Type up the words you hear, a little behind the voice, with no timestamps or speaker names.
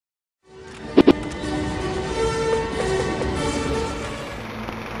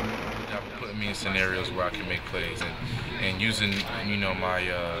scenarios where I can make plays and using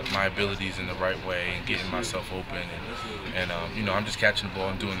my abilities in the right way and getting myself open and I'm just catching the ball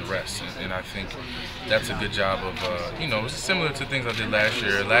and doing the rest. And I think that's a good job of it's similar to things I did last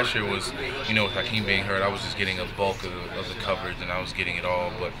year. Last year was with Hakeem being hurt, I was just getting a bulk of the coverage and I was getting it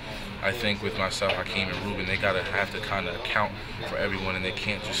all. But I think with myself, Hakeem, and Ruben, they gotta have to kind of account for everyone, and they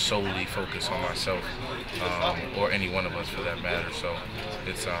can't just solely focus on myself or any one of us for that matter. So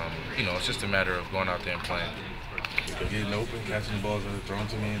it's it's just a matter of going out there and playing. Getting open, catching the balls that are thrown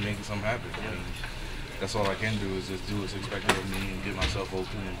to me, and making something happen. I mean, that's all I can do is just do what's expected of me and get myself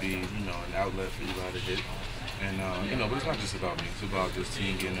open and be an outlet for you guys to hit. And but it's not just about me. It's about this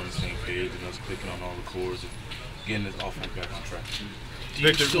team getting on the same page and us clicking on all the chords and getting this offense back on track. Do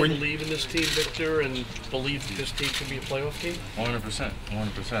you still believe in this team, Victor, and believe that this team can be a playoff team? 100%.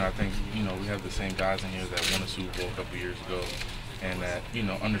 100%. I think, we have the same guys in here that won a Super Bowl a couple years ago and that,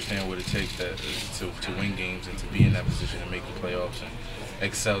 understand what it takes to win games and to be in that position and make the playoffs and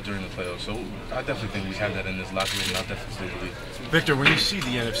excel during the playoffs. So I definitely think we have that in this locker room, and I definitely still believe it. Victor, when you see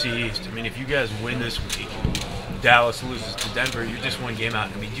the NFC East, I mean, if you guys win this week, Dallas loses to Denver, you're just one game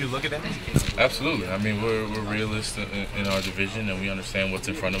out. I mean, do you look at that? Absolutely. I mean, we're realists in our division, and we understand what's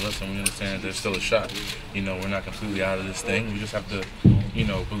in front of us, and we understand there's still a shot. We're not completely out of this thing. We just have to,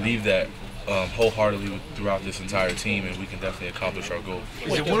 believe that wholeheartedly throughout this entire team, and we can definitely accomplish our goal.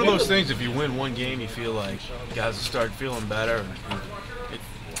 Is it one of those things, if you win one game, you feel like guys will start feeling better?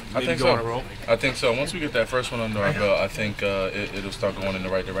 I think so. I think so. Once we get that first one under our belt, I think it'll start going in the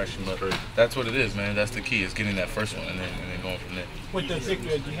right direction. But that's what it is, man. That's the key, is getting that first one and then going from there. With the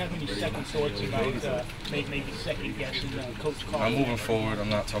Victor, do you have any second thoughts about maybe second guessing Coach Carter? I'm moving forward. I'm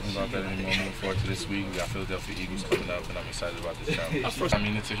not talking about that anymore. I'm moving forward to this week. We got Philadelphia Eagles coming up, and I'm excited about this challenge. I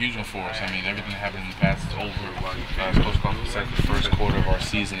mean, it's a huge one for us. I mean, everything that happened in the past is over. As Coach Carter said, the first quarter of our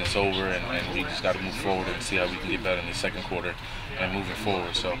season is over, and we just got to move forward and see how we can get better in the second quarter and moving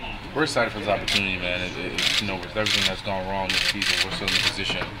forward. So we're excited for this opportunity, man. With everything that's gone wrong this season, we're still in a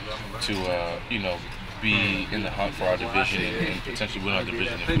position to, be in the hunt for our division and potentially win our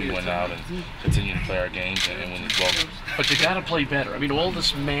division if we win out and continue to play our games and win these ball games. But you got to play better. I mean, all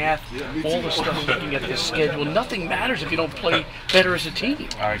this math, all this stuff looking at this schedule, nothing matters if you don't play better as a team.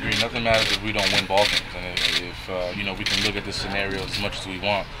 I agree. Nothing matters if we don't win ball games. And if we can look at this scenario as much as we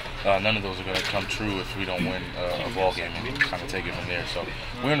want, none of those are going to come true if we don't win a ball game and kind of take it from there. So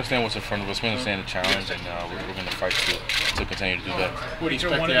we understand what's in front of us. We understand the challenge, and we're going to fight to continue to do that. What do you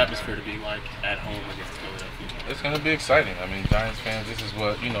expect the atmosphere to be like at home against Philadelphia? It's going to be exciting. I mean, Giants fans, this is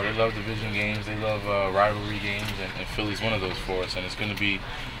what, they love division games. They love rivalry games, and Philly's one of those for us. And it's going to be,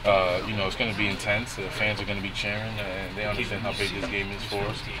 it's going to be intense. The fans are going to be cheering, and they understand how big this game is for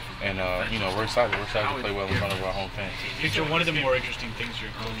us. And, we're excited. We're excited to play well in front of our home fans. Victor, one of the more interesting things your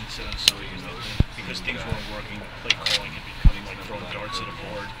opponent said on Sunday is that because things weren't working, play calling had becoming like throwing darts at a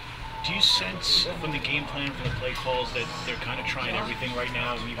board. Do you sense from the game plan, from the play calls, that they're kind of trying everything right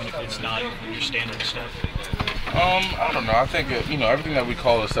now, even if it's not your standard stuff? I don't know. I think everything that we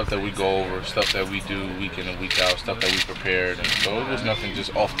call is stuff that we go over, stuff that we do week in and week out, stuff that we prepared, and so it was nothing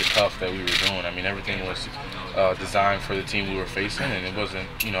just off the cuff that we were doing. I mean, everything was designed for the team we were facing, and it wasn't,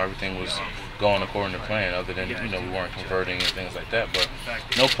 everything was going according to plan, other than we weren't converting and things like that. But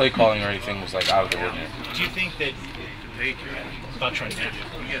no play calling or anything was like out of the ordinary. Do you think that? I'm not trying to get you.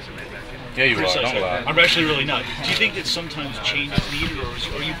 Yeah, you are. Don't lie. I'm actually really not. Do you think that sometimes change is needed, or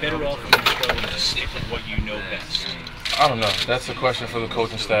are you better off when you're struggling to stick with what you know best? I don't know. That's a question for the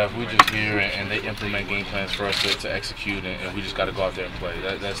coaching staff. We just here and they implement game plans for us to execute, and we just got to go out there and play.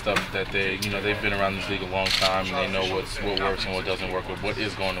 That's stuff that they've been around this league a long time, and they know what works and what doesn't work, what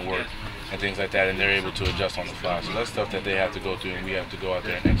is going to work, and things like that, and they're able to adjust on the fly. So that's stuff that they have to go through, and we have to go out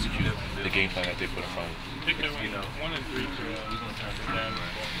there and execute the game plan that they put in front of us. Victor, 1 and 3 for them.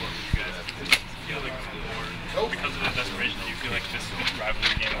 Because of the desperation, do you feel like this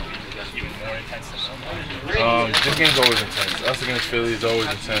rivalry game will be even more intense than this game's always intense. Us against Philly is always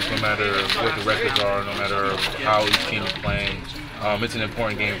intense, no matter what the records are, no matter how each team is playing. It's an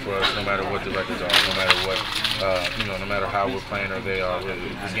important game for us, no matter what the records are, no matter what, no matter how we're playing or they are.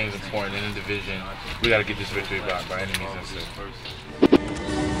 This game's important in the division. We got to get this victory by any means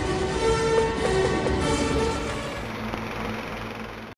necessary.